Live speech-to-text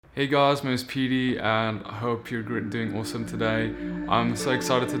Hey guys, my name is Petey and I hope you're doing awesome today. I'm so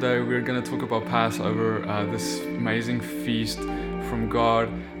excited today. We're going to talk about Passover, this amazing feast from God,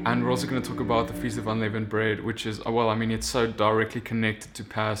 and we're also going to talk about the Feast of Unleavened Bread, which is, it's so directly connected to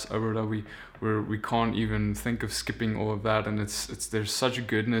Passover that we can't even think of skipping all of that, and it's there's such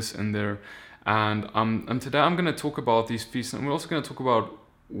goodness in there. And today I'm going to talk about these feasts, and we're also going to talk about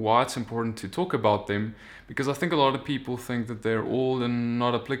why it's important to talk about them, because I think a lot of people think that they're old and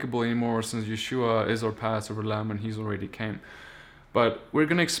not applicable anymore since Yeshua is our Passover lamb and he's already came. But we're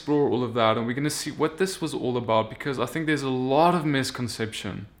going to explore all of that and we're going to see what this was all about, because I think there's a lot of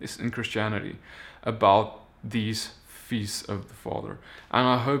misconception in Christianity about these feasts of the Father. And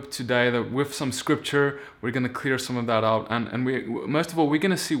I hope today that with some scripture, we're going to clear some of that out. And most of all, we're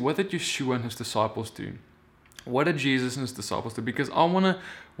going to see what did Yeshua and his disciples do. What did Jesus and his disciples do? Because I want to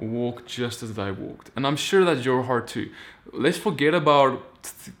walk just as they walked. And I'm sure that's your heart too. Let's forget about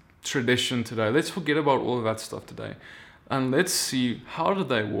tradition today. Let's forget about all of that stuff today. And let's see, how did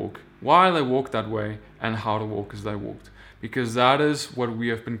they walk? Why they walked that way? And how to walk as they walked. Because that is what we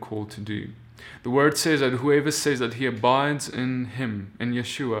have been called to do. The word says that whoever says that he abides in him, in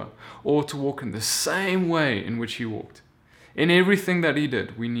Yeshua, ought to walk in the same way in which he walked. In everything that he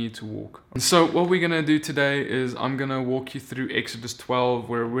did, we need to walk. And so what we're going to do today is I'm going to walk you through Exodus 12,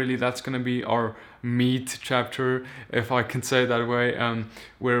 where really that's going to be our meat chapter, if I can say it that way,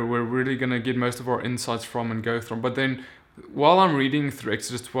 where we're really going to get most of our insights from and go from. But then while I'm reading through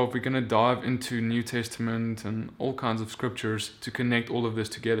Exodus 12, we're going to dive into New Testament and all kinds of scriptures to connect all of this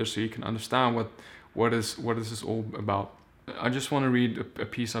together so you can understand what is this all about. I just want to read a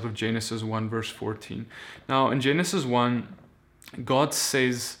piece out of Genesis 1 verse 14. Now in Genesis 1, God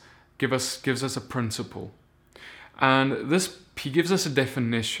says, gives us a principle, and he gives us a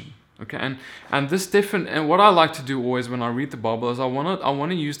definition. Okay, and what I like to do always when I read the Bible is I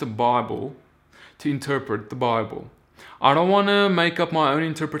want to use the Bible to interpret the Bible. I don't want to make up my own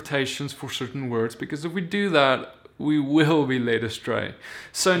interpretations for certain words, because if we do that, we will be led astray.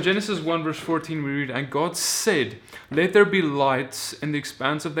 So in Genesis 1 verse 14 we read, "And God said, let there be lights in the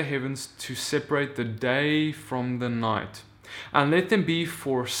expanse of the heavens to separate the day from the night. And let them be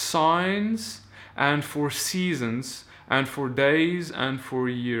for signs and for seasons and for days and for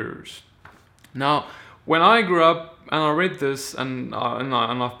years." Now, when I grew up and I read this and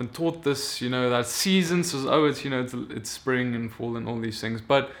I've been taught this, that seasons is it's spring and fall and all these things,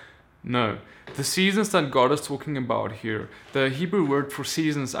 but no, the seasons that God is talking about here, the Hebrew word for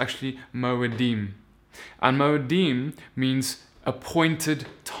season is actually moedim, and moedim means appointed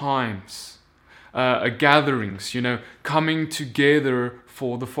times. Gatherings, coming together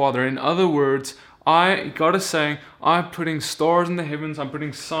for the Father. In other words, God is saying, I'm putting stars in the heavens, I'm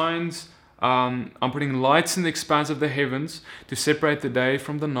putting signs, I'm putting lights in the expanse of the heavens to separate the day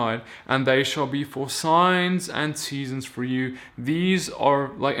from the night, and they shall be for signs and seasons for you. These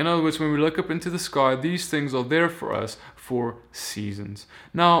are, in other words, when we look up into the sky, these things are there for us for seasons.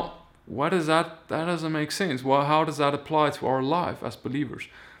 Now, what is that? That doesn't make sense. Well, how does that apply to our life as believers?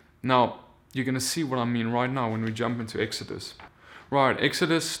 Now, you're going to see what I mean right now when we jump into Exodus. Right,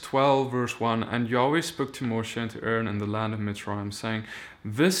 Exodus 12 verse 1, "And Yahweh spoke to Moshe and to Aaron in the land of Mitzrayim, saying,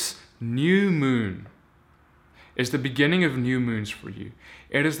 this new moon is the beginning of new moons for you.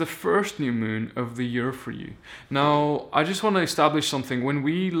 It is the first new moon of the year for you." Now, I just want to establish something. When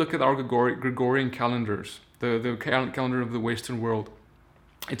we look at our Gregorian calendars, the calendar of the Western world,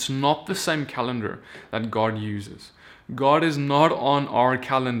 it's not the same calendar that God uses. God is not on our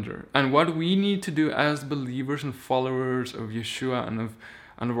calendar. And what we need to do as believers and followers of Yeshua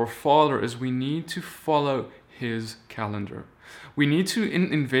and of our Father is we need to follow his calendar. We need to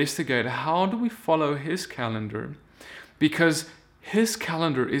investigate, how do we follow his calendar? Because his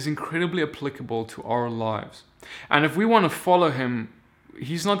calendar is incredibly applicable to our lives. And if we want to follow him,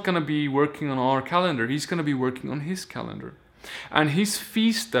 he's not going to be working on our calendar. He's going to be working on his calendar. And his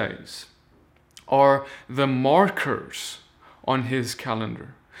feast days are the markers on his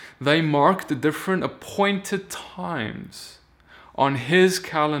calendar. They mark the different appointed times on his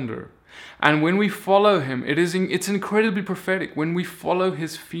calendar. And when we follow him, it's incredibly prophetic. When we follow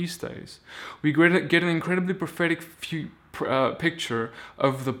his feast days, we get an incredibly prophetic picture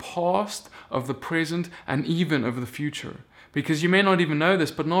of the past, of the present, and even of the future. Because you may not even know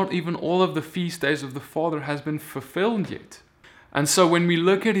this, but not even all of the feast days of the Father has been fulfilled yet. And so when we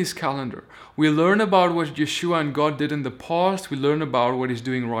look at his calendar, we learn about what Yeshua and God did in the past, we learn about what he's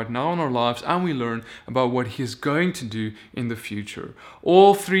doing right now in our lives, and we learn about what he is going to do in the future.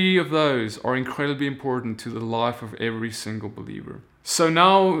 All three of those are incredibly important to the life of every single believer. So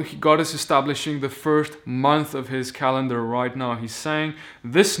now God is establishing the first month of his calendar right now. He's saying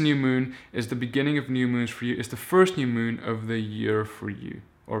this new moon is the beginning of new moons for you. It's the first new moon of the year for you,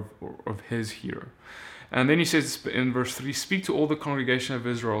 or of his year. And then he says in verse 3, speak to all the congregation of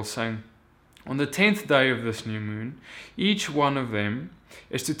Israel, saying, on the 10th day of this new moon, each one of them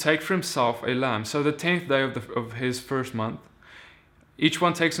is to take for himself a lamb. So the 10th day of his first month, each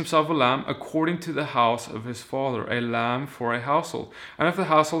one takes himself a lamb according to the house of his father, a lamb for a household. And if the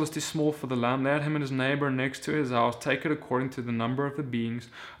household is too small for the lamb, let him and his neighbor next to his house take it according to the number of the beings,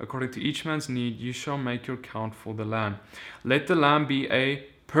 according to each man's need. You shall make your count for the lamb. Let the lamb be a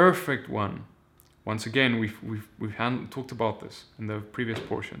perfect one. Once again, we've talked about this in the previous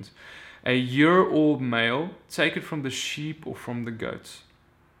portions. A year-old male, take it from the sheep or from the goats.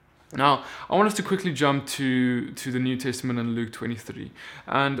 Now, I want us to quickly jump to the New Testament in Luke 23.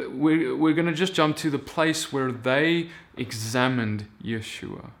 And we're going to just jump to the place where they examined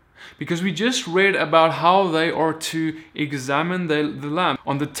Yeshua. Because we just read about how they are to examine the lamb.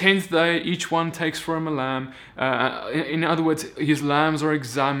 On the 10th day, each one takes for him a lamb. In other words, his lambs are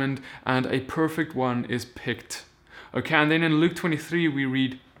examined and a perfect one is picked. Okay, and then in Luke 23 we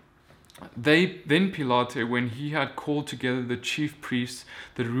read, Then Pilate, when he had called together the chief priests,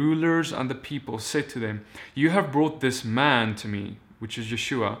 the rulers, and the people, said to them, you have brought this man to me, which is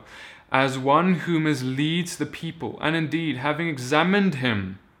Yeshua, as one who misleads the people. And indeed, having examined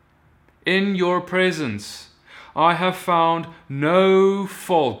him in your presence, I have found no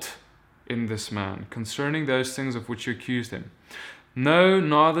fault in this man concerning those things of which you accused him. No,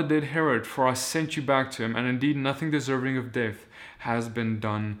 neither did Herod, for I sent you back to him, and indeed nothing deserving of death has been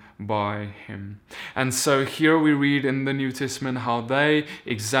done by him. And so here we read in the New Testament how they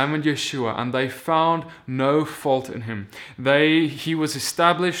examined Yeshua and they found no fault in him. He was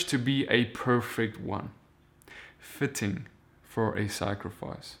established to be a perfect one, fitting for a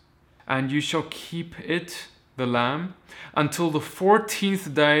sacrifice. And you shall keep it, the lamb, until the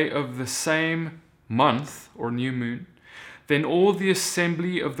 14th day of the same month or new moon. Then all the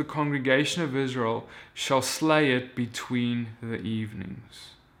assembly of the congregation of Israel shall slay it between the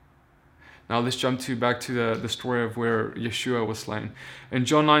evenings. Now let's jump back to the story of where Yeshua was slain. In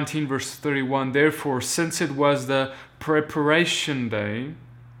John 19 verse 31, therefore, since it was the preparation day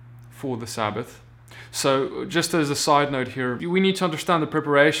for the Sabbath. So just as a side note here, we need to understand the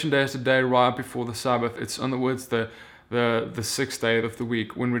preparation day is the day right before the Sabbath. It's in other words the 6th day of the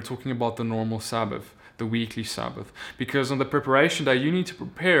week when we're talking about the normal Sabbath, the weekly Sabbath. Because on the preparation day, you need to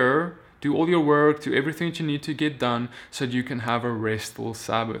prepare, do all your work, do everything that you need to get done so that you can have a restful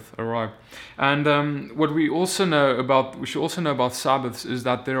Sabbath. All right. And what we should also know about Sabbaths is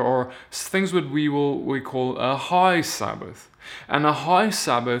that there are things that we call a high Sabbath. And a high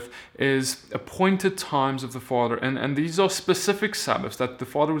Sabbath is appointed times of the Father. And these are specific Sabbaths that the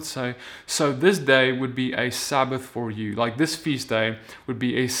Father would say, so this day would be a Sabbath for you. Like this feast day would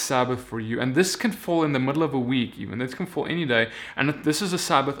be a Sabbath for you. And this can fall in the middle of a week even. This can fall any day. And this is a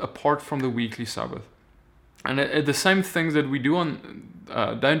Sabbath apart from the weekly Sabbath. And the same things that we don't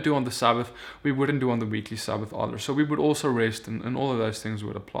do on the Sabbath, we wouldn't do on the weekly Sabbath either. So we would also rest, and all of those things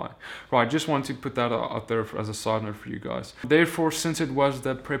would apply. Right, just want to put that out there as a side note for you guys. Therefore, since it was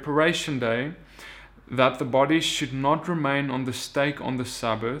the preparation day, that the body should not remain on the stake on the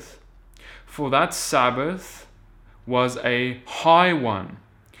Sabbath, for that Sabbath was a high one.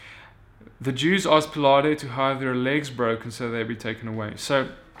 The Jews asked Pilate to have their legs broken so they be taken away. So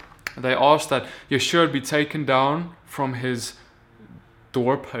they asked that Yeshua be taken down from his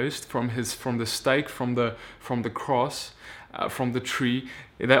doorpost, from the stake, from the cross, from the tree.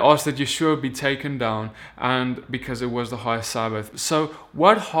 They asked that Yeshua be taken down, and because it was the high Sabbath. So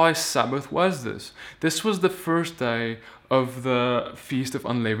what high Sabbath was this? This was the first day of the Feast of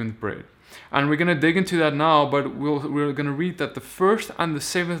Unleavened Bread. And we're going to dig into that now, but we're going to read that the first and the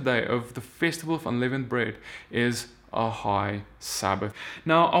 7th day of the Festival of Unleavened Bread is a high Sabbath.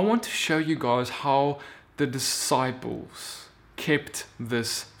 Now, I want to show you guys how the disciples kept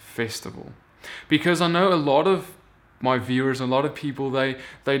this festival. Because I know a lot of my viewers, a lot of people,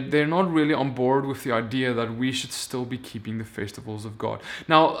 they're not really on board with the idea that we should still be keeping the festivals of God.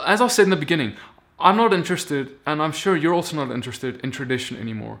 Now, as I said in the beginning, I'm not interested, and I'm sure you're also not interested in tradition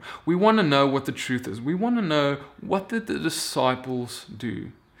anymore. We want to know what the truth is. We want to know, what did the disciples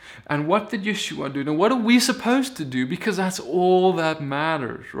do? And what did Yeshua do? And what are we supposed to do? Because that's all that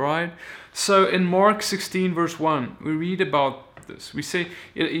matters, right? So in Mark 16 verse 1, we read about this.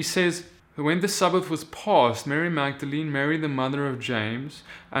 He says, when the Sabbath was past, Mary Magdalene, Mary the mother of James,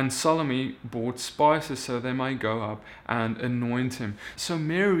 and Salome bought spices so they might go up and anoint him. So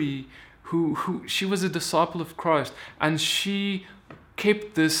Mary, who she was a disciple of Christ, and she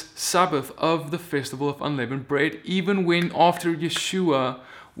kept this Sabbath of the festival of unleavened bread, even when after Yeshua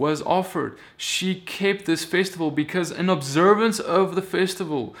was offered. She kept this festival because in observance of the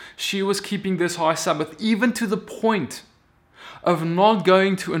festival, she was keeping this high Sabbath, even to the point of not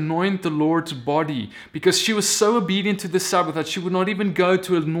going to anoint the Lord's body, because she was so obedient to the Sabbath that she would not even go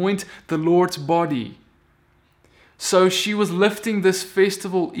to anoint the Lord's body. So she was lifting this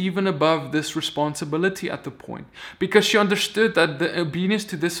festival even above this responsibility at the point, because she understood that the obedience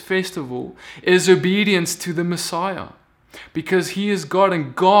to this festival is obedience to the Messiah, because He is God,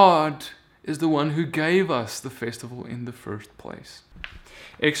 and God is the one who gave us the festival in the first place.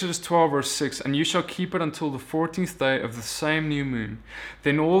 Exodus 12 verse 6, and you shall keep it until the 14th day of the same new moon.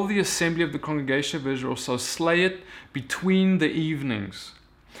 Then all the assembly of the congregation of Israel shall slay it between the evenings,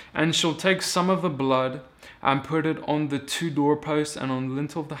 and shall take some of the blood and put it on the two doorposts and on the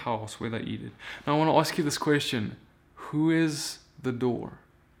lintel of the house where they eat it. Now I want to ask you this question. Who is the door?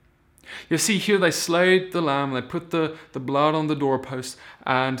 You see, here they slayed the lamb, they put the blood on the doorpost,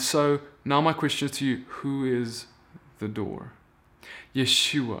 and so now my question to you, who is the door?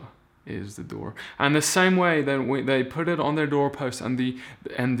 Yeshua is the door. And the same way that they put it on their doorpost, and the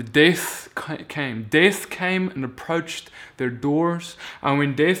death came and approached their doors. And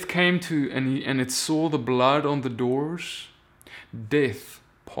when death came and it saw the blood on the doors, death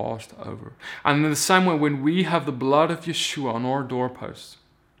passed over. And in the same way, when we have the blood of Yeshua on our doorposts,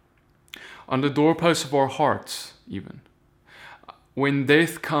 on the doorposts of our hearts even, when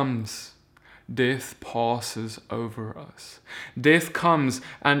death comes, death passes over us. Death comes,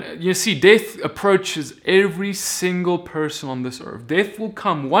 and you see, death approaches every single person on this earth. Death will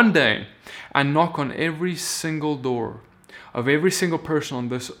come one day and knock on every single door of every single person on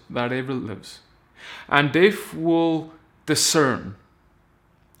this that ever lives. And death will discern,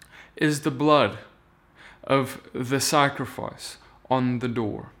 is the blood of the sacrifice on the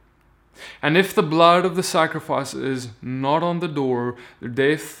door? And if the blood of the sacrifice is not on the door,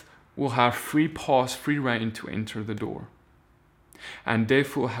 death will have free pass, free reign to enter the door. And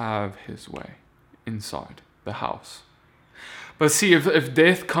death will have his way inside the house. But see, if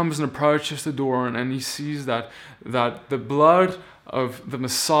death comes and approaches the door and he sees that the blood of the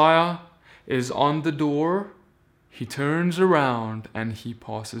Messiah is on the door, he turns around and he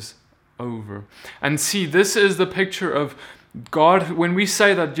passes over. And see, this is the picture of God. When we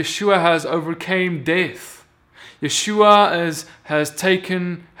say that Yeshua has overcame death, Yeshua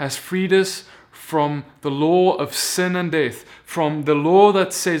has freed us from the law of sin and death, from the law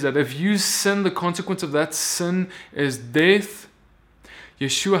that says that if you sin, the consequence of that sin is death.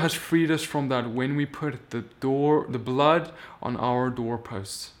 Yeshua has freed us from that when we put the blood on our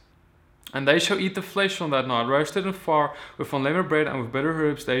doorposts. And they shall eat the flesh on that night, roasted in fire, with unleavened bread and with bitter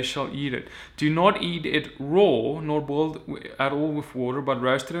herbs they shall eat it. Do not eat it raw, nor boiled at all with water, but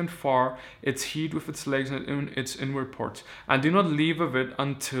roasted in fire, its heat with its legs and its inward parts. And do not leave of it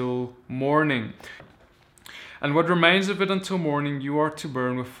until morning. And what remains of it until morning you are to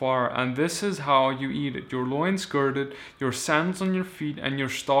burn with fire. And this is how you eat it: your loins girded, your sandals on your feet, and your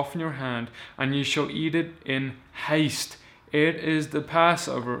staff in your hand, and you shall eat it in haste. It is the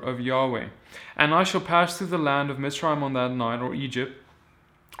Passover of Yahweh. And I shall pass through the land of Mitzrayim on that night, or Egypt,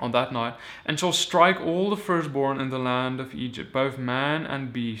 on that night, and shall strike all the firstborn in the land of Egypt, both man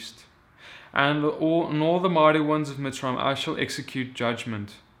and beast. And all the mighty ones of Mitzrayim I shall execute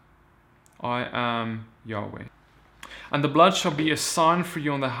judgment. I am Yahweh. And the blood shall be a sign for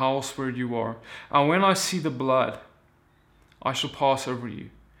you on the house where you are. And when I see the blood, I shall pass over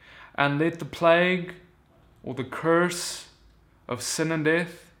you. And let the plague, or the curse of sin and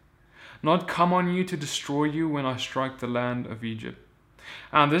death, not come on you to destroy you when I strike the land of Egypt.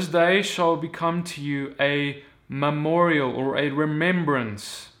 And this day shall become to you a memorial, or a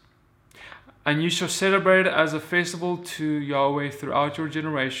remembrance. And you shall celebrate it as a festival to Yahweh throughout your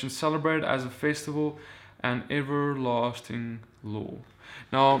generations. Celebrate it as a festival and everlasting law.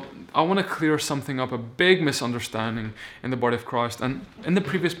 Now, I want to clear something up, a big misunderstanding in the body of Christ. And in the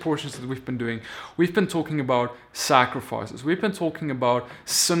previous portions that we've been doing, we've been talking about sacrifices. We've been talking about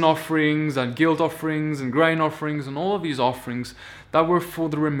sin offerings and guilt offerings and grain offerings and all of these offerings that were for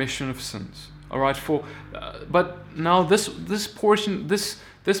the remission of sins. All right, but now this portion, this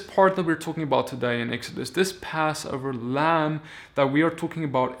part that we're talking about today in Exodus, this Passover lamb that we are talking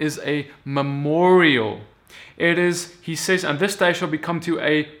about, is a memorial. It is, he says, and this day shall become to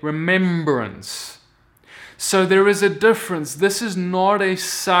a remembrance. So there is a difference. This is not a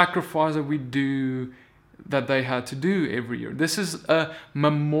sacrifice that they had to do every year. This is a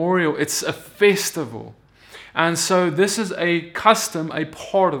memorial. It's a festival. And so this is a custom, a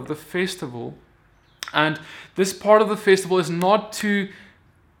part of the festival And this part of the festival is not to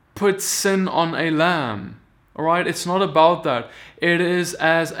put sin on a lamb. All right, it's not about that. It is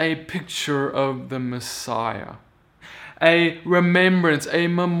as a picture of the Messiah, a remembrance, a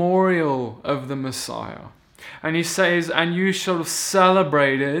memorial of the Messiah. And he says, and you shall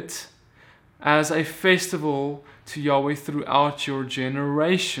celebrate it as a festival to Yahweh throughout your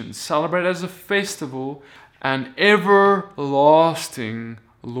generations. Celebrate as a festival, an everlasting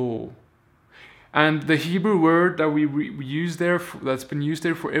law. And the Hebrew word that we use there, that's been used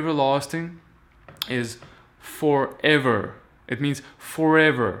there for everlasting, is forever. It means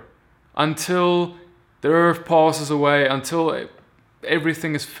forever. Until the earth passes away, until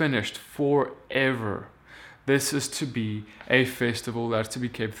everything is finished, forever. This is to be a festival that's to be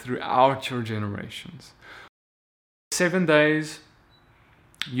kept throughout your generations. 7 days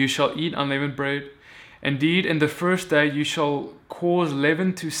you shall eat unleavened bread. Indeed, in the first day you shall cause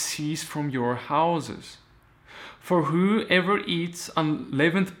leaven to cease from your houses. For whoever eats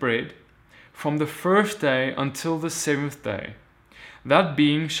unleavened bread from the first day until the 7th day, that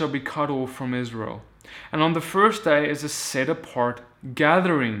being shall be cut off from Israel. And on the first day is a set apart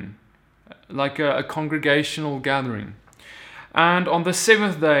gathering, like a congregational gathering. And on the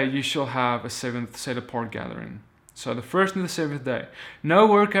 7th day you shall have a 7th set apart gathering. So the first and the 7th day. No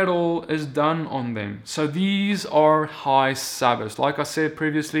work at all is done on them. So these are high Sabbaths. Like I said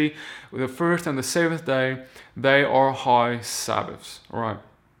previously, the first and the 7th day, they are high Sabbaths. All right.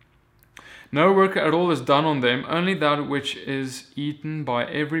 No work at all is done on them, only that which is eaten by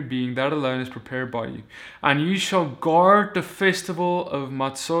every being, that alone is prepared by you. And you shall guard the festival of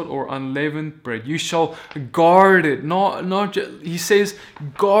Matzot, or unleavened bread. You shall guard it. Not just, he says,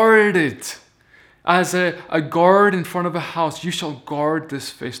 guard it. As a guard in front of a house, you shall guard this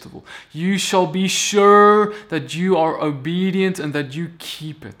festival. You shall be sure that you are obedient and that you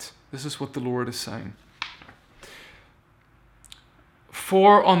keep it. This is what the Lord is saying.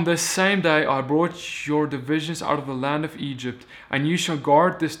 For on this same day I brought your divisions out of the land of Egypt, and you shall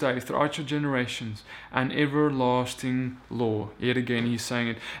guard this day throughout your generations, an everlasting law. Yet again he's saying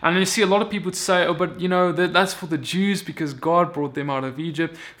it. And you see a lot of people would say, oh, but that's for the Jews because God brought them out of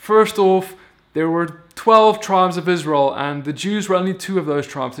Egypt. First off, there were 12 tribes of Israel, and the Jews were only 2 of those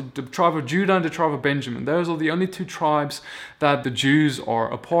tribes, the tribe of Judah and the tribe of Benjamin. Those are the only 2 tribes that the Jews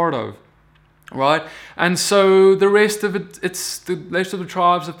are a part of. Right? And so the rest of the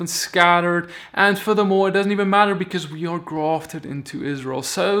tribes have been scattered, and furthermore, it doesn't even matter because we are grafted into Israel.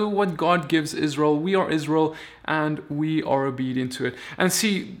 So what God gives Israel, we are Israel, and we are obedient to it. And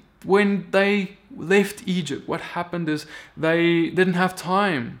see, when they left Egypt, what happened is they didn't have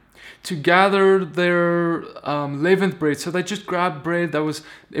time to gather their leavened bread. So they just grabbed bread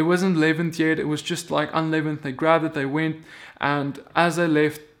it wasn't leavened yet, it was just like unleavened. They grabbed it, they went, and as they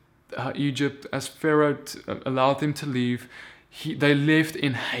left Egypt, as Pharaoh allowed them to leave, they left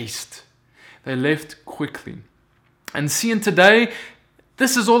in haste. They left quickly. And seeing today,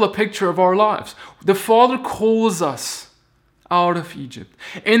 this is all a picture of our lives. The Father calls us out of Egypt.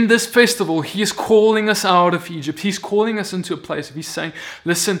 In this festival, He is calling us out of Egypt. He's calling us into a place. He's saying,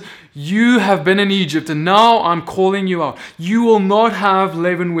 listen, you have been in Egypt and now I'm calling you out. You will not have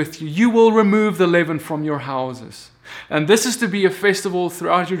leaven with you. You will remove the leaven from your houses. And this is to be a festival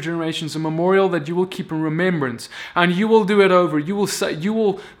throughout your generations, a memorial that you will keep in remembrance. And you will do it over. You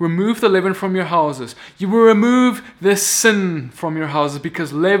will remove the leaven from your houses. You will remove the sin from your houses,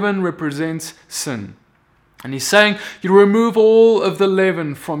 because leaven represents sin. And He's saying, you remove all of the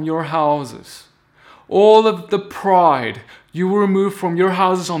leaven from your houses. All of the pride you will remove from your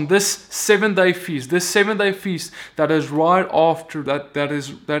houses on this 7-day feast. This 7-day feast that is right after that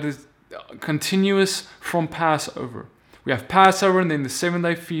is continuous from Passover. We have Passover and then the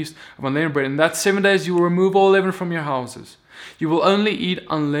 7-day feast of unleavened bread. In that 7 days you will remove all leaven from your houses. You will only eat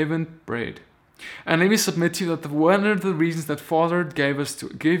unleavened bread. And let me submit to you that one of the reasons that Father gave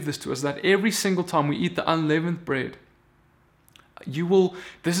this to us, that every single time we eat the unleavened bread,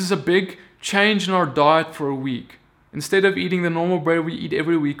 this is a big change in our diet for a week. Instead of eating the normal bread we eat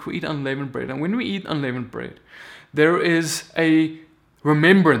every week, we eat unleavened bread. And when we eat unleavened bread, there is a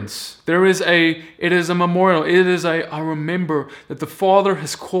remembrance. It is a memorial. It is I remember that the Father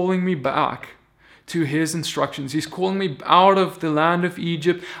is calling me back to His instructions. He's calling me out of the land of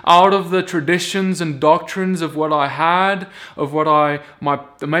Egypt, out of the traditions and doctrines of what I had, of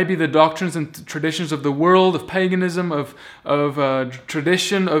maybe the doctrines and traditions of the world, of paganism, of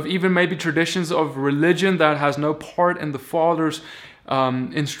tradition, of even maybe traditions of religion that has no part in the Father's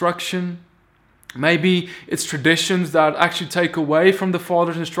instruction. Maybe it's traditions that actually take away from the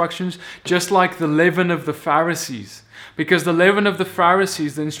Father's instructions, just like the leaven of the Pharisees. Because the leaven of the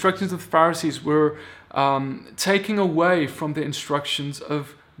Pharisees, the instructions of the Pharisees were taking away from the instructions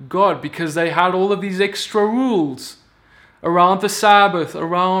of God, because they had all of these extra rules around the Sabbath,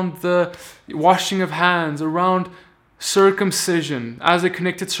 around the washing of hands, around circumcision, as it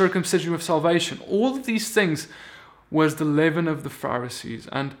connected circumcision with salvation. All of these things was the leaven of the Pharisees.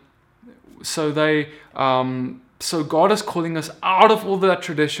 And so so God is calling us out of all of that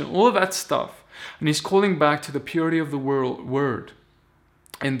tradition, all of that stuff, and He's calling back to the purity of the word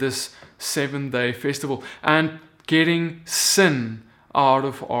in this 7-day festival, and getting sin out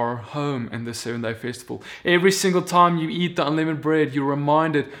of our home in the 7-day festival. Every single time you eat the unleavened bread, you're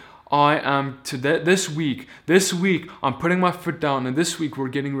reminded, I am today, this week, I'm putting my foot down, and this week we're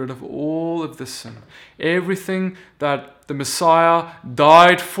getting rid of all of the sin. Everything that the Messiah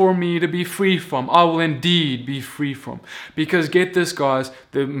died for me to be free from, I will indeed be free from. Because get this, guys,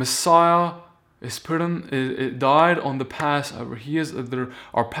 the Messiah died on the Passover. He is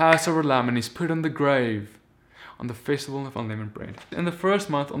our Passover lamb, and He's put in the grave on the festival of unleavened bread. In the first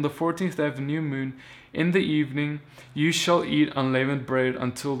month, on the 14th day of the new moon, in the evening, you shall eat unleavened bread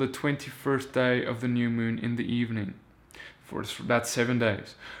until the 21st day of the new moon in the evening. For that's 7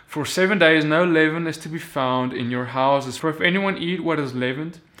 days. For 7 days no leaven is to be found in your houses. For if anyone eat what is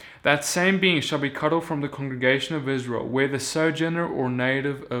leavened, that same being shall be cut off from the congregation of Israel, whether sojourner or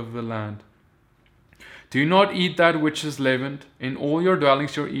native of the land. Do not eat that which is leavened. In all your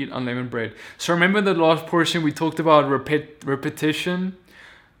dwellings you'll eat unleavened bread. So remember the last portion we talked about repetition.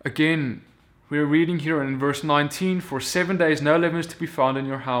 Again, we're reading here in verse 19, for 7 days no leaven is to be found in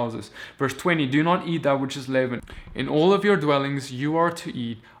your houses. Verse 20, do not eat that which is leavened. In all of your dwellings you are to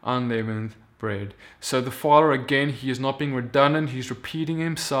eat unleavened bread. So the Father, again, He is not being redundant. He's repeating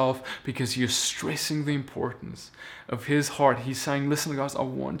Himself because He is stressing the importance of His heart. He's saying, listen, guys, I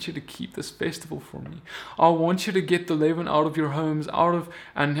want you to keep this festival for me. I want you to get the leaven out of your homes,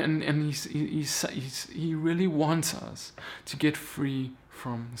 and He really wants us to get free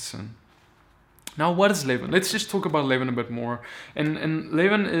from sin. Now, what is leaven? Let's just talk about leaven a bit more. And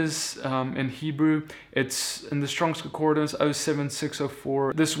leaven is, in Hebrew, it's in the Strong's Concordance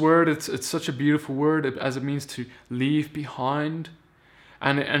 07604. This word, it's such a beautiful word as it means to leave behind.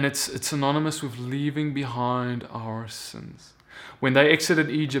 And it's synonymous with leaving behind our sins. When they exited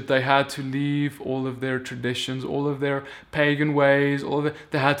Egypt, they had to leave all of their traditions, all of their pagan ways,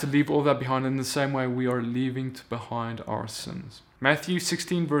 they had to leave all that behind. In the same way, we are leaving behind our sins. Matthew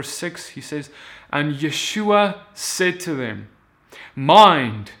 16 verse 6, He says, and Yeshua said to them,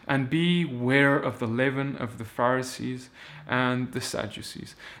 mind and beware of the leaven of the Pharisees and the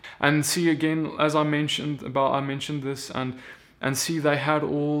Sadducees. And see, again, as I mentioned this, and see, they had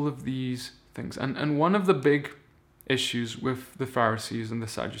all of these things. And one of the big issues with the Pharisees and the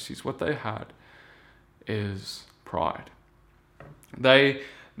Sadducees, what they had is pride. They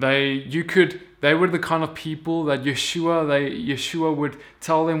were the kind of people that Yeshua would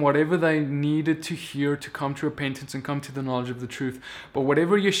tell them whatever they needed to hear to come to repentance and come to the knowledge of the truth. But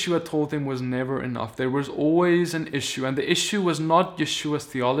whatever Yeshua told them was never enough. There was always an issue. And the issue was not Yeshua's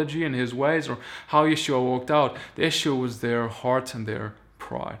theology and His ways or how Yeshua walked out. The issue was their hearts and their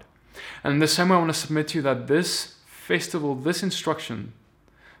pride. And in the same way, I want to submit to you that this festival, this instruction,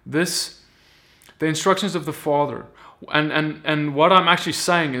 the instructions of the Father, and what I'm actually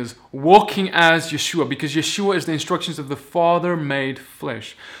saying is walking as Yeshua, because Yeshua is the instructions of the Father made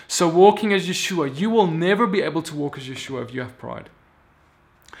flesh. So walking as Yeshua, you will never be able to walk as Yeshua if you have pride.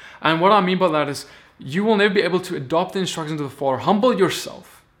 And what I mean by that is you will never be able to adopt the instructions of the Father. Humble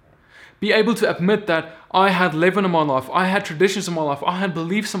yourself. Be able to admit that I had leaven in my life. I had traditions in my life. I had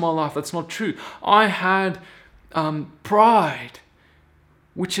beliefs in my life that's not true. I had pride,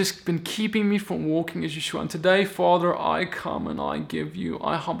 which has been keeping me from walking as Yeshua. And today, Father, I come and I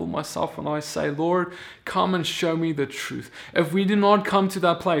humble myself and I say, Lord, come and show me the truth. If we do not come to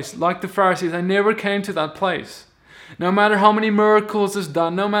that place, like the Pharisees, they never came to that place. No matter how many miracles is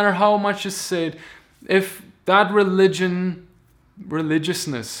done, no matter how much is said, if that religiousness,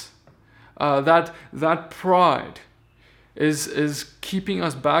 that pride is keeping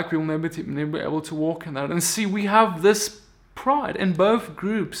us back, we will never be able to walk in that. And see, we have this pride in both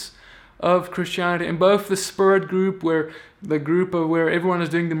groups of Christianity, in both the Spirit group, where everyone is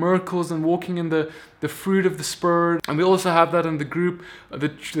doing the miracles and walking in the fruit of the Spirit, and we also have that in the group, the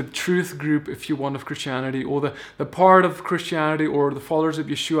truth group, if you want, of Christianity, or the part of Christianity or the followers of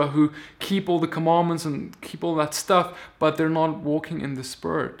Yeshua who keep all the commandments and keep all that stuff, but they're not walking in the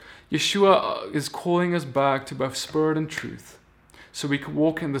Spirit. Yeshua is calling us back to both Spirit and truth, so we can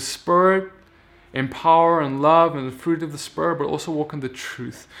walk in the Spirit, in power and love and the fruit of the Spirit, but also walk in the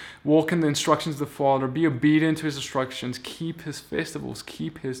truth. Walk in the instructions of the Father. Be obedient to His instructions. Keep His festivals.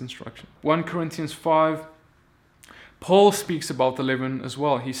 Keep His instructions. 1 Corinthians 5, Paul speaks about the leaven as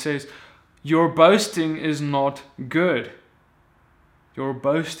well. He says, your boasting is not good. Your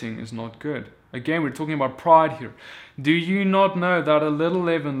boasting is not good. Again, we're talking about pride here. Do you not know that a little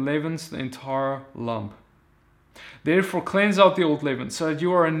leaven leavens the entire lump? Therefore cleanse out the old leaven, so that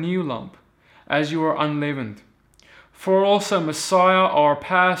you are a new lump, as you are unleavened. For also Messiah, our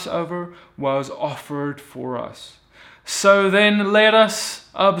Passover, was offered for us. So then let us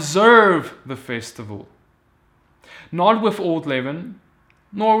observe the festival, not with old leaven,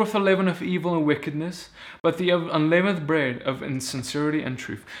 nor with the leaven of evil and wickedness, but the unleavened bread of insincerity and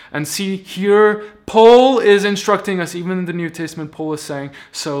truth. And see, here Paul is instructing us, even in the New Testament, Paul is saying,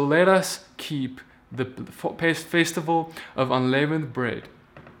 so let us keep the festival of unleavened bread,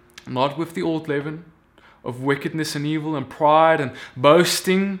 not with the old leaven of wickedness and evil and pride and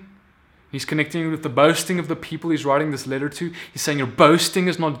boasting. He's connecting it with the boasting of the people he's writing this letter to. He's saying your boasting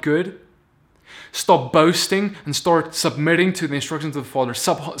is not good. Stop boasting and start submitting to the instructions of the Father.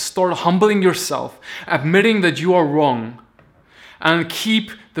 Start humbling yourself, admitting that you are wrong, and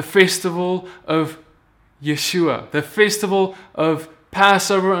keep the festival of Yeshua, the festival of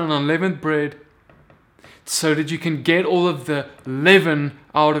Passover and unleavened bread, so that you can get all of the leaven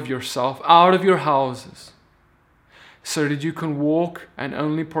out of yourself, out of your houses, so that you can walk and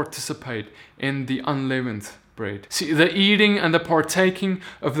only participate in the unleavened bread. See, the eating and the partaking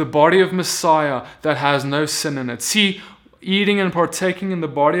of the body of Messiah that has no sin in it. See, eating and partaking in the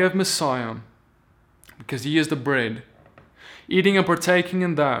body of Messiah, because He is the bread. Eating and partaking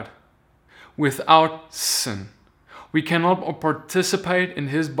in that without sin. We cannot participate in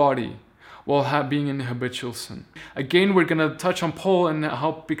His body while being in habitual sin. Again, we're going to touch on Paul and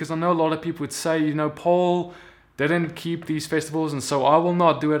help, because I know a lot of people would say, Paul didn't keep these festivals, and so I will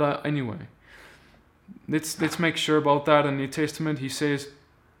not do it anyway. Let's make sure about that. In the New Testament, he says,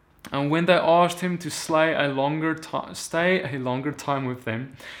 and when they asked him to stay a longer time with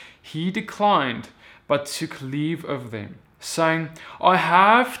them, he declined, but took leave of them, saying, I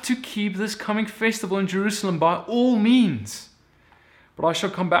have to keep this coming festival in Jerusalem by all means, but I shall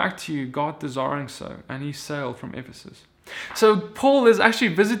come back to you, God desiring so. And he sailed from Ephesus. So Paul is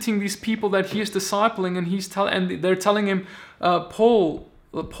actually visiting these people that he is discipling, and they're telling him, Paul,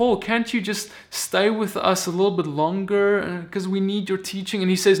 can't you just stay with us a little bit longer, because we need your teaching? And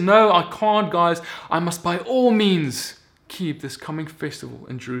he says, no, I can't, guys. I must by all means keep this coming festival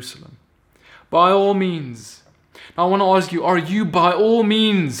in Jerusalem. By all means. Now I want to ask you, are you by all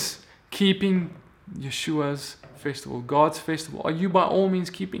means keeping Yeshua's festival, God's festival? Are you by all means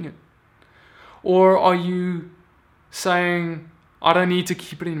keeping it? Or are you saying, I don't need to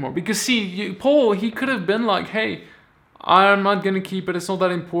keep it anymore? Because see, Paul, he could have been like, hey, I'm not going to keep it. It's not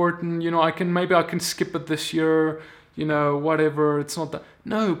that important. Maybe I can skip it this year. Whatever. It's not that.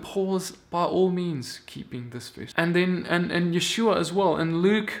 No, Paul's by all means keeping this feast. And then, and Yeshua as well. In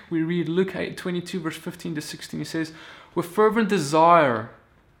Luke, we read Luke 8:22, verse 15 to 16. He says, with fervent desire,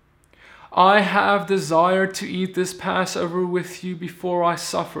 I have desired to eat this Passover with you before I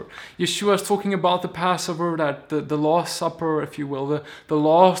suffer. Yeshua is talking about the Passover, that the Last Supper, if you will, the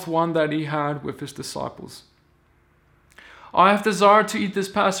last one that he had with his disciples. I have desired to eat this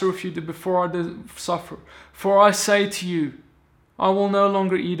Passover with you before I suffer. For I say to you, I will no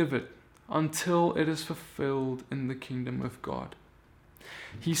longer eat of it until it is fulfilled in the kingdom of God.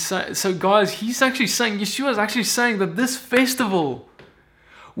 So guys, Yeshua is actually saying that this festival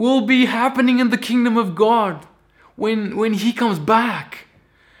will be happening in the kingdom of God when he comes back.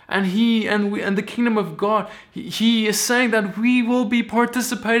 And the kingdom of God, he is saying that we will be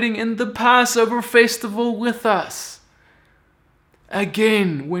participating in the Passover festival with us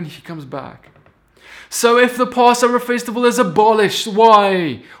again when he comes back. So if the Passover festival is abolished,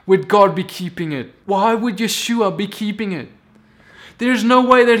 why would God be keeping it? Why would Yeshua be keeping it? There's no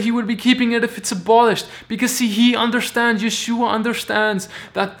way that he would be keeping it if it's abolished. Because see, Yeshua understands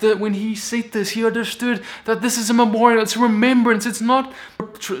that when he said this, he understood that this is a memorial, it's a remembrance.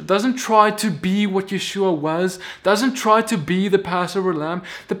 Doesn't try to be what Yeshua was, doesn't try to be the Passover lamb.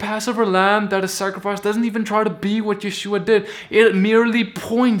 The Passover lamb that is sacrificed doesn't even try to be what Yeshua did. It merely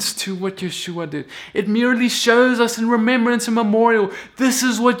points to what Yeshua did. It merely shows us in remembrance and memorial, this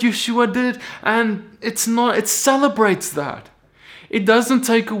is what Yeshua did, and it celebrates that. It doesn't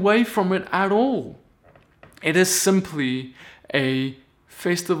take away from it at all. It is simply a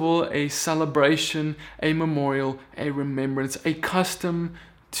festival, a celebration, a memorial, a remembrance, a custom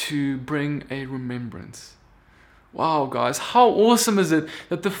to bring a remembrance Wow, guys, how awesome is it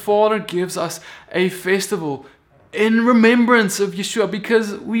that the Father gives us a festival in remembrance of Yeshua,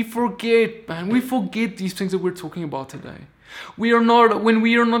 because we forget, man, we forget these things that we're talking about today. When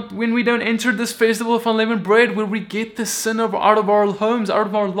we don't enter this festival of unleavened bread, where we get the sin out of our homes, out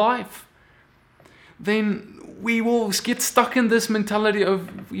of our life, then we will get stuck in this mentality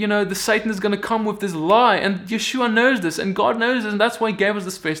of, the Satan is going to come with this lie. And Yeshua knows this, and God knows this, and that's why he gave us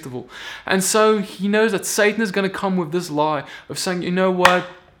this festival. And so he knows that Satan is going to come with this lie of saying, you know what,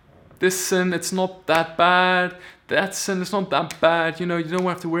 this sin, it's not that bad. That sin is not that bad. You don't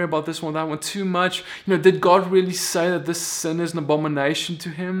have to worry about this one, that one too much. Did God really say that this sin is an abomination to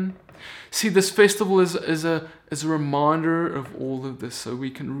him? See, this festival is a reminder of all of this, so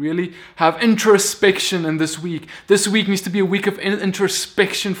we can really have introspection in this week. This week needs to be a week of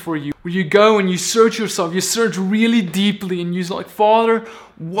introspection for you, where you go and you search yourself, you search really deeply, and you're like, Father,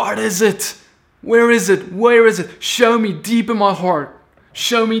 what is it? Where is it? Where is it? Show me deep in my heart.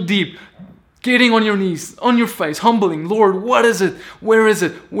 Show me deep. Getting on your knees, on your face, humbling. Lord, what is it? Where is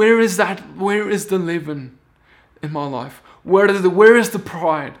it? Where is that? Where is the leaven in my life? Where is the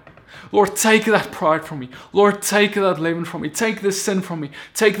pride? Lord, take that pride from me. Lord, take that leaven from me. Take this sin from me.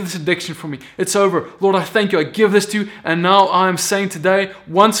 Take this addiction from me. It's over. Lord, I thank you. I give this to you. And now I am saying today,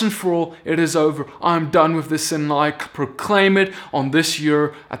 once and for all, it is over. I am done with this sin. And I proclaim it on this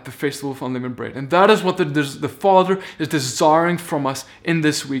year at the Festival of Unleavened Bread. And that is what the Father is desiring from us in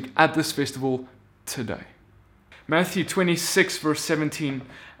this week at this festival today. Matthew 26, verse 17.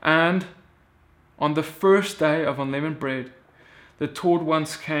 And on the first day of unleavened bread, the taught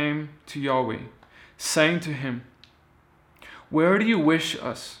ones came to Yahweh, saying to him, where do you wish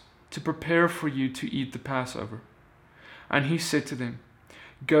us to prepare for you to eat the Passover? And he said to them,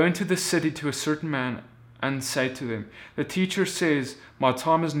 go into the city to a certain man and say to them, the teacher says, my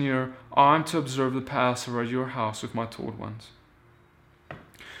time is near, I am to observe the Passover at your house with my taught ones.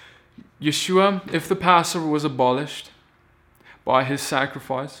 Yeshua, if the Passover was abolished by his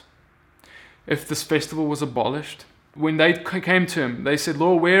sacrifice, if this festival was abolished, when they came to him, they said,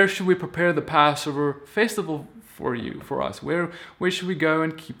 Lord, where should we prepare the Passover festival for us? Where should we go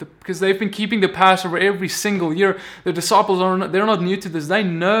and keep because they've been keeping the Passover every single year. The disciples they're not new to this. They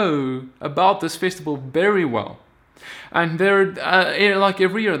know about this festival very well. And they're, like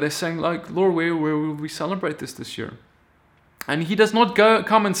every year, they're saying, like, Lord, where will we celebrate this year? And he does not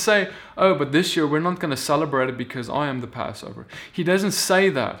come and say, oh, but this year we're not going to celebrate it because I am the Passover. He doesn't say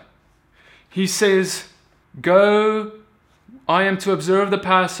that. He says, go, I am to observe the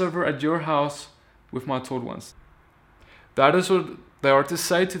Passover at your house with my taught ones. That is what they are to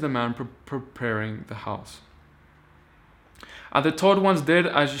say to the man preparing the house. And the taught ones did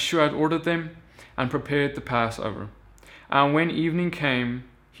as Yeshua had ordered them and prepared the Passover. And when evening came,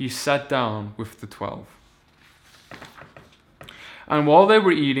 he sat down with the 12. And while they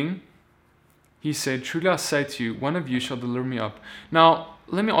were eating, he said, truly I say to you, one of you shall deliver me up. Now,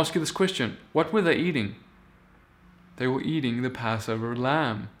 let me ask you this question. What were they eating? They were eating the Passover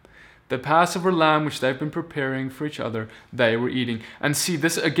lamb. The Passover lamb which they've been preparing for each other, they were eating. And see,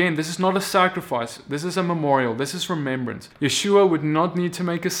 this is not a sacrifice. This is a memorial. This is remembrance. Yeshua would not need to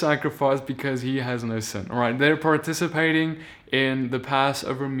make a sacrifice because he has no sin. All right, they're participating in the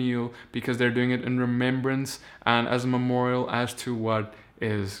Passover meal because they're doing it in remembrance and as a memorial as to what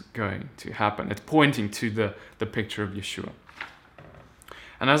is going to happen. It's pointing to the picture of Yeshua.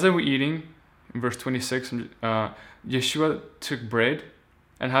 And as they were eating, in verse 26, Yeshua took bread,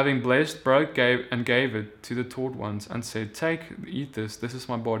 and having blessed, broke, gave it to the taught ones, and said, take, eat this is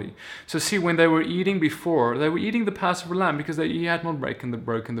my body. So see, when they were eating before, they were eating the Passover lamb because he had not broken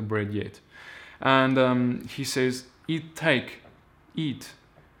the bread yet. And he says, eat,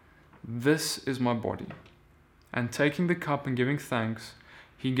 this is my body. And taking the cup and giving thanks,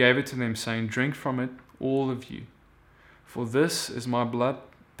 he gave it to them, saying, drink from it, all of you. For this is my blood,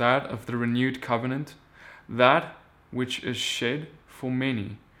 that of the renewed covenant, that which is shed for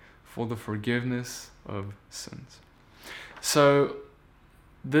many for the forgiveness of sins. So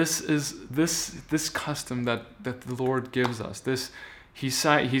this is this custom that the Lord gives us.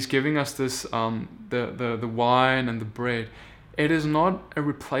 He's giving us this the wine and the bread. It is not a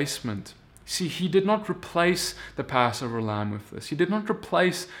replacement. See, he did not replace the Passover lamb with this. He did not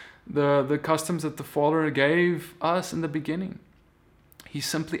replace the customs that the Father gave us in the beginning. He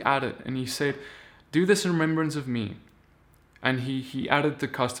simply added, and he said, do this in remembrance of me. And he added the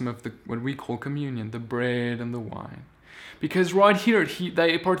custom of what we call communion, the bread and the wine. Because right here,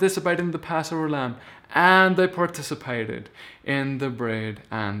 they participated in the Passover lamb, and they participated in the bread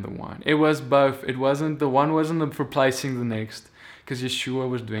and the wine. It was both. The one wasn't replacing the next. because Yeshua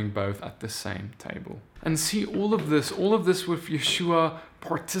was doing both at the same table. And see, all of this with Yeshua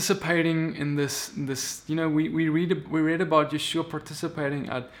participating in this, we read about Yeshua participating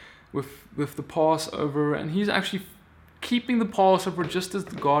with the Passover, and he's actually keeping the Passover just as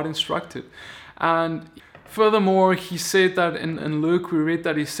God instructed. And furthermore, he said that in Luke, we read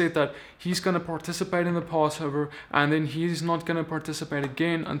that he said that he's going to participate in the Passover, and then he's not going to participate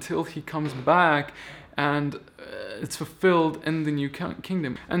again until he comes back and it's fulfilled in the new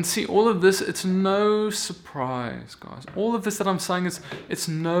kingdom. And see, all of this, it's no surprise, guys. All of this that I'm saying it's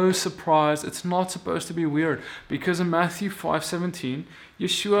no surprise. It's not supposed to be weird, because in Matthew 5:17,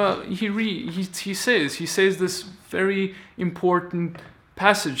 Yeshua, he says this very important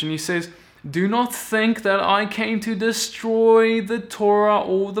passage, and he says, "Do not think that I came to destroy the Torah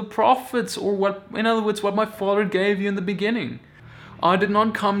or the prophets, or what, in other words, what my Father gave you in the beginning. I did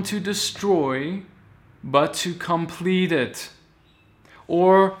not come to destroy, but to complete it,"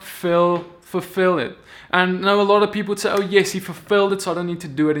 or fulfill it. And I know a lot of people would say, "Oh yes, he fulfilled it, so I don't need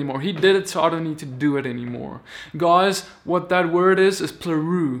to do it anymore. He did it, so I don't need to do it anymore." Guys, what that word is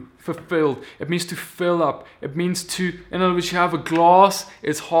pleru, fulfilled. It means to fill up. It means to, in other words, you have a glass,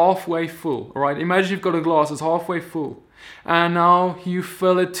 it's halfway full. All right, imagine you've got a glass, it's halfway full, and now you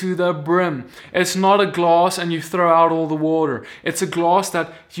fill it to the brim. It's not a glass and you throw out all the water. It's a glass that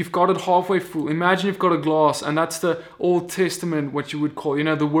you've got it halfway full. Imagine you've got a glass, and that's the Old Testament, what you would call,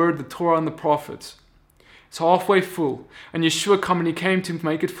 the word, the Torah and the prophets. It's halfway full. And Yeshua came, and he came to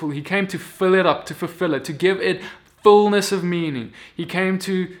make it full. He came to fill it up, to fulfill it, to give it fullness of meaning. He came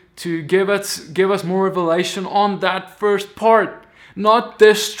to give us more revelation on that first part. Not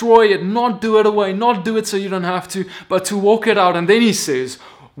destroy it, not do it away, not do it so you don't have to, but to walk it out. And then he says,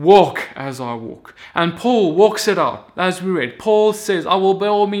 "Walk as I walk." And Paul walks it out, as we read. Paul says, "I will by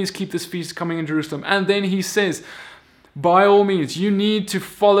all means keep this feast coming in Jerusalem." And then he says, by all means, you need to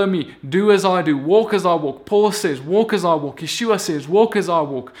follow me. Do as I do. Walk as I walk. Paul says, walk as I walk. Yeshua says, walk as I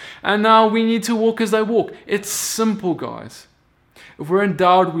walk. And now we need to walk as they walk. It's simple, guys. If we're in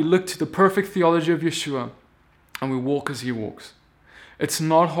doubt, we look to the perfect theology of Yeshua and we walk as he walks. It's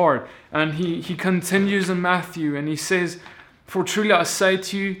not hard. And he continues in Matthew, and he says, "For truly I say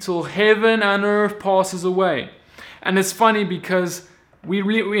to you, till heaven and earth passes away." And it's funny because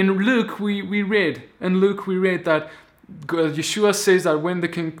in Luke we read that Yeshua says that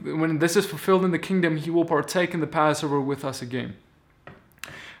when this is fulfilled in the kingdom, he will partake in the Passover with us again.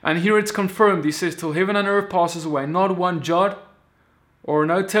 And here it's confirmed. He says, "Till heaven and earth passes away, not one jot or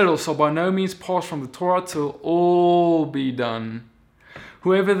no tittle shall by no means pass from the Torah till all be done.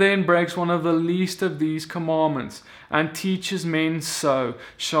 Whoever then breaks one of the least of these commandments and teaches men so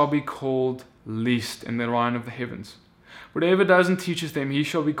shall be called least in the reign of the heavens. Whatever doesn't teaches them, he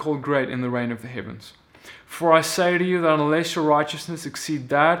shall be called great in the reign of the heavens. For I say to you that unless your righteousness exceed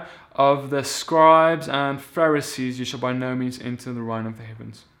that of the scribes and Pharisees, you shall by no means enter the reign of the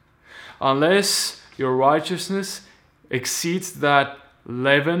heavens." Unless your righteousness exceeds that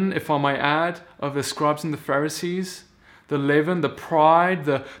leaven, if I may add, of the scribes and the Pharisees, the leaven, the pride,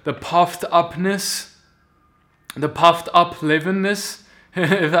 the puffed upness, the puffed up leavenness,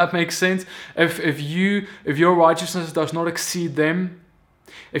 if that makes sense. If your righteousness does not exceed them,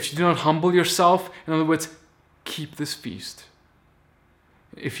 if you do not humble yourself, in other words, keep this feast.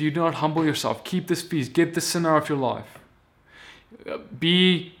 If you do not humble yourself, keep this feast, get the sinner of your life.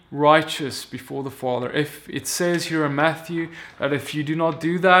 Be righteous before the Father. If it says here in Matthew that if you do not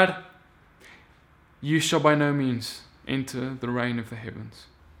do that, you shall by no means enter the reign of the heavens.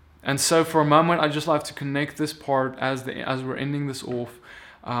 And so for a moment, I'd just like to connect this part as we're ending this off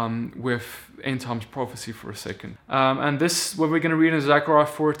with end times prophecy for a second. And this, what we're going to read in Zechariah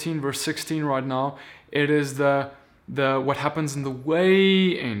 14 verse 16 right now, it is the what happens in the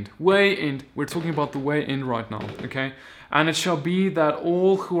way end. We're talking about the way end right now, okay? "And it shall be that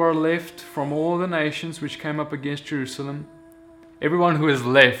all who are left from all the nations which came up against Jerusalem," everyone who is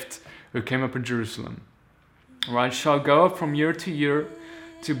left who came up in Jerusalem, right, "shall go up from year to year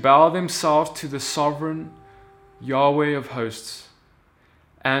to bow themselves to the sovereign Yahweh of hosts,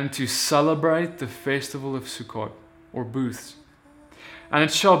 and to celebrate the festival of Sukkot," or booths. "And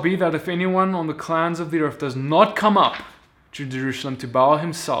it shall be that if anyone on the clans of the earth does not come up to Jerusalem to bow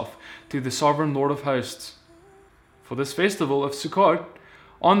himself to the sovereign Lord of hosts for this festival of Sukkot,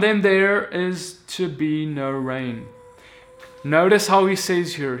 on them there is to be no rain." Notice how he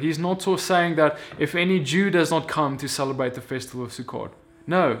says here, he's not so saying that if any Jew does not come to celebrate the festival of Sukkot.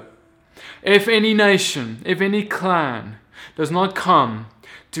 No. If any nation, if any clan does not come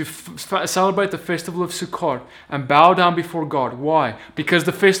to celebrate the festival of Sukkot and bow down before God. Why? Because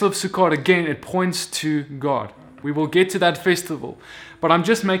the festival of Sukkot, again, it points to God. We will get to that festival. But I'm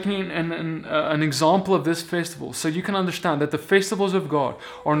just making an example of this festival so you can understand that the festivals of God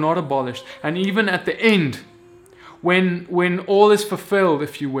are not abolished. And even at the end, when all is fulfilled,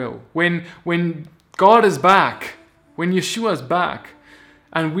 if you will, when God is back, when Yeshua is back,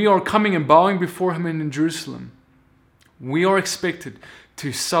 and we are coming and bowing before Him in Jerusalem, we are expected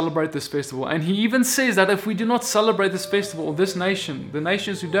to celebrate this festival. And He even says that if we do not celebrate this festival, this nation, the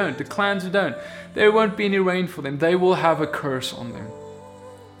nations who don't, the clans who don't, there won't be any rain for them. They will have a curse on them.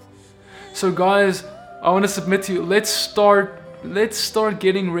 So guys, I want to submit to you, let's start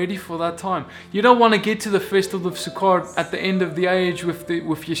getting ready for that time. You don't want to get to the festival of Sukkot at the end of the age with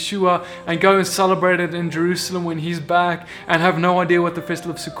Yeshua and go and celebrate it in Jerusalem when He's back and have no idea what the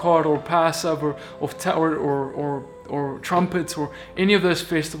festival of Sukkot or Passover or trumpets or any of those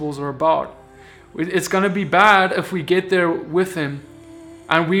festivals are about. It's going to be bad if we get there with Him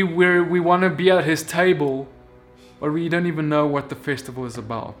and we want to be at His table, but we don't even know what the festival is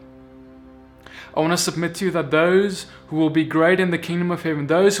about. I want to submit to you that those who will be great in the kingdom of heaven,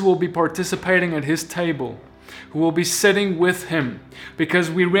 those who will be participating at His table, who will be sitting with Him,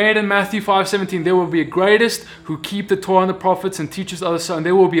 because we read in Matthew 5:17, there will be a greatest who keep the Torah and the prophets and teaches others so, and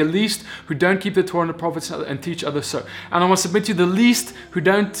there will be a least who don't keep the Torah and the prophets and teach others so. And I want to submit to you, the least who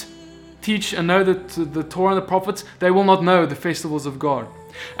don't teach and know the Torah and the prophets, they will not know the festivals of God.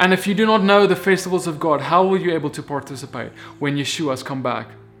 And if you do not know the festivals of God, how will you be able to participate when Yeshua has come back?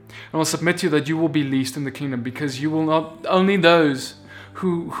 And I'll submit to you that you will be least in the kingdom, because you will not, only those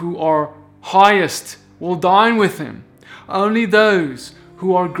who are highest will dine with Him. Only those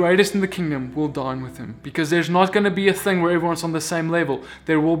who are greatest in the kingdom will dine with Him, because there's not going to be a thing where everyone's on the same level.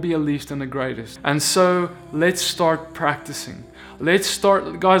 There will be a least and a greatest. And so let's start practicing. Let's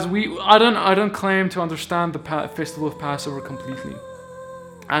start, guys. I don't claim to understand the festival of Passover completely,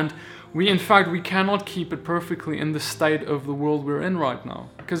 and we cannot keep it perfectly in the state of the world we're in right now.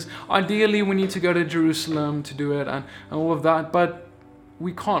 Because ideally we need to go to Jerusalem to do it and all of that, but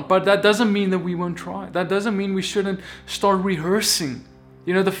we can't. But that doesn't mean that we won't try. That doesn't mean we shouldn't start rehearsing.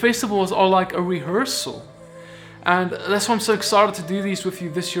 You know, the festivals are like a rehearsal. And that's why I'm so excited to do these with you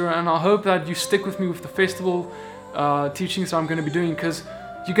this year. And I hope that you stick with me with the festival teachings that I'm going to be doing, because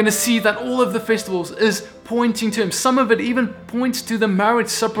you're going to see that all of the festivals is pointing to Him. Some of it even points to the marriage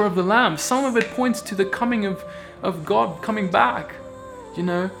supper of the Lamb. Some of it points to the coming of God coming back, you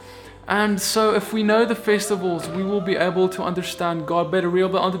know. And so if we know the festivals, we will be able to understand God better. We'll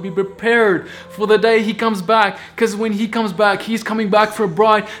be able to be prepared for the day He comes back. Because when He comes back, He's coming back for a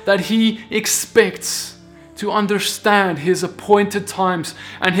bride that He expects to understand His appointed times.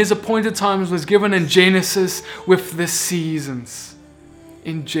 And His appointed times was given in Genesis with the seasons.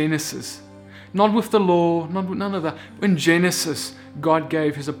 In Genesis, not with the law, none of that. In Genesis, God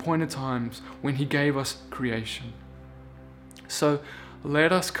gave His appointed times when He gave us creation. So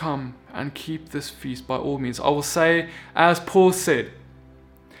let us come and keep this feast by all means. I will say, as Paul said,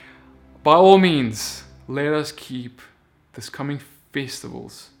 by all means, let us keep this coming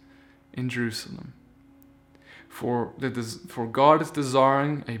festivals in Jerusalem. For God is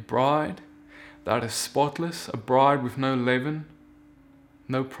desiring a bride that is spotless, a bride with no leaven,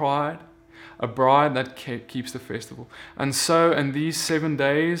 no pride, a bride that keeps the festival. And so in these 7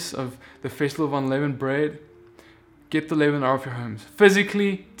 days of the festival of unleavened bread, get the leaven out of your homes.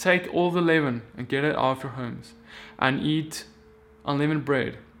 Physically, take all the leaven and get it out of your homes and eat unleavened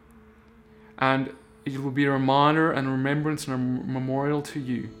bread. And it will be a reminder and a remembrance and a memorial to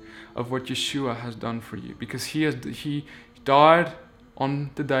you of what Yeshua has done for you, because He died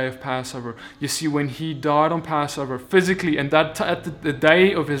on the day of Passover. You see, when He died on Passover physically, and that at the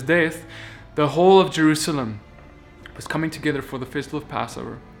day of His death, the whole of Jerusalem was coming together for the festival of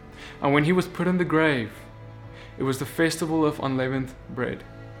Passover. And when He was put in the grave, it was the festival of unleavened bread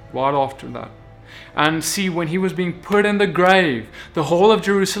right after that. And see, when He was being put in the grave, the whole of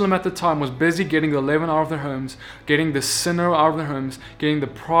Jerusalem at the time was busy getting the leaven out of their homes, getting the sinner out of their homes, getting the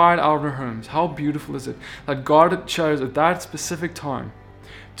pride out of their homes. How beautiful is it that God chose at that specific time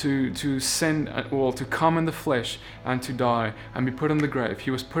to come in the flesh and to die and be put in the grave.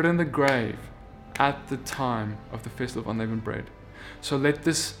 He was put in the grave at the time of the festival of unleavened bread. So let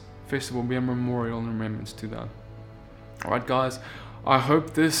this festival be a memorial and remembrance to that. Alright guys, I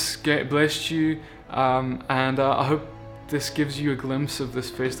hope this blessed you, and I hope this gives you a glimpse of this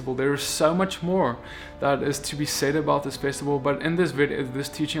festival. There is so much more that is to be said about this festival, but in this video, this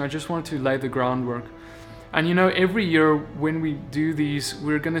teaching, I just wanted to lay the groundwork. And you know, every year when we do these,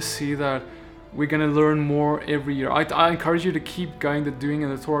 we're going to see that we're going to learn more every year. I encourage you to keep doing in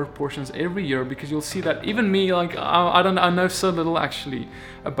the Torah portions every year, because you'll see that even me, like I know so little actually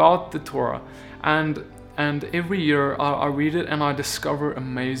about the Torah, and And every year I read it and I discover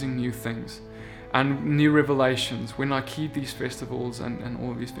amazing new things and new revelations when I keep these festivals and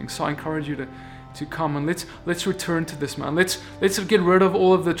all of these things. So I encourage you to come and let's return to this, man. Let's get rid of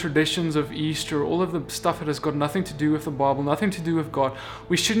all of the traditions of Easter, all of the stuff that has got nothing to do with the Bible, nothing to do with God.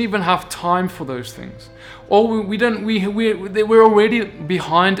 We shouldn't even have time for those things. Or we're already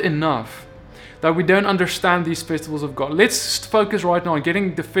behind enough that we don't understand these festivals of God. Let's focus right now on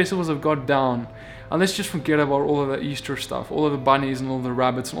getting the festivals of God down. And let's just forget about all of the Easter stuff, all of the bunnies and all the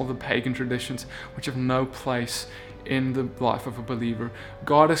rabbits and all the pagan traditions, which have no place in the life of a believer.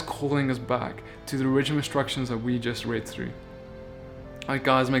 God is calling us back to the original instructions that we just read through. Alright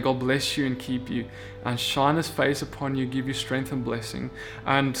guys, may God bless you and keep you and shine His face upon you, give you strength and blessing.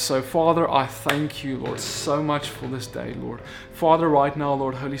 And so Father, I thank you, Lord, so much for this day, Lord. Father, right now,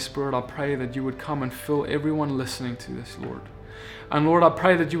 Lord, Holy Spirit, I pray that you would come and fill everyone listening to this, Lord. And Lord, I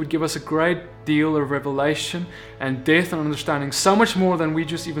pray that you would give us a great deal of revelation and depth and understanding, so much more than we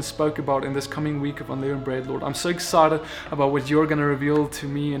just even spoke about in this coming week of Unleavened Bread, Lord. I'm so excited about what you're going to reveal to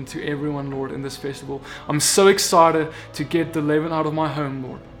me and to everyone, Lord, in this festival. I'm so excited to get the leaven out of my home,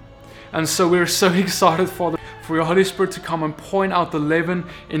 Lord. And so we're so excited, Father, for your Holy Spirit to come and point out the leaven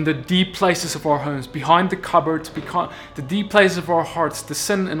in the deep places of our homes, behind the cupboards, the deep places of our hearts, the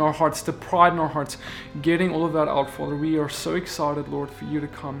sin in our hearts, the pride in our hearts, getting all of that out, Father. We are so excited, Lord, for you to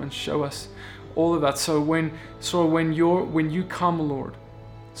come and show us all of that. So when you come, Lord,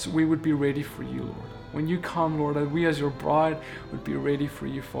 so we would be ready for you, Lord. When you come, Lord, that we as your bride would be ready for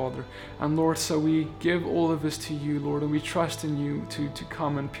you, Father. And Lord, so we give all of this to you, Lord, and we trust in you to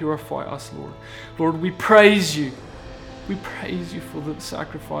come and purify us, Lord. Lord, we praise you. We praise you for the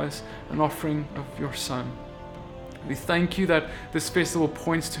sacrifice and offering of your Son. We thank you that this festival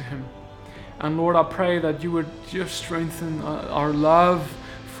points to Him. And Lord, I pray that you would just strengthen our love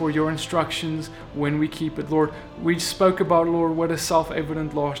for your instructions when we keep it. Lord, we spoke about, Lord, what is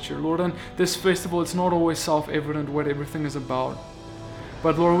self-evident last year. Lord, and this festival, it's not always self-evident what everything is about.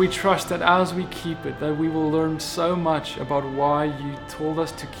 But Lord, we trust that as we keep it, that we will learn so much about why you told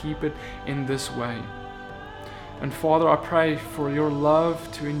us to keep it in this way. And Father, I pray for your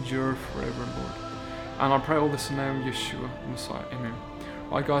love to endure forever, Lord. And I pray all this in the name of Yeshua, Messiah. Amen.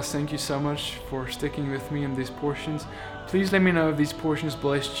 Alright guys, thank you so much for sticking with me in these portions. Please let me know if these portions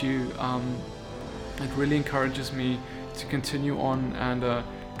blessed you. It really encourages me to continue on, and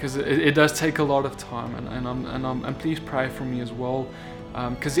because it does take a lot of time, and please pray for me as well,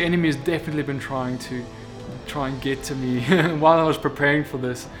 because the enemy has definitely been trying and get to me while I was preparing for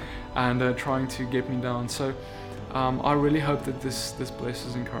this, and trying to get me down. So I really hope that this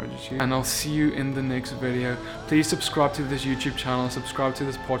blesses and encourages you, and I'll see you in the next video. Please subscribe to this YouTube channel, subscribe to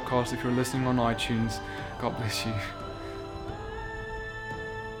this podcast if you're listening on iTunes. God bless you.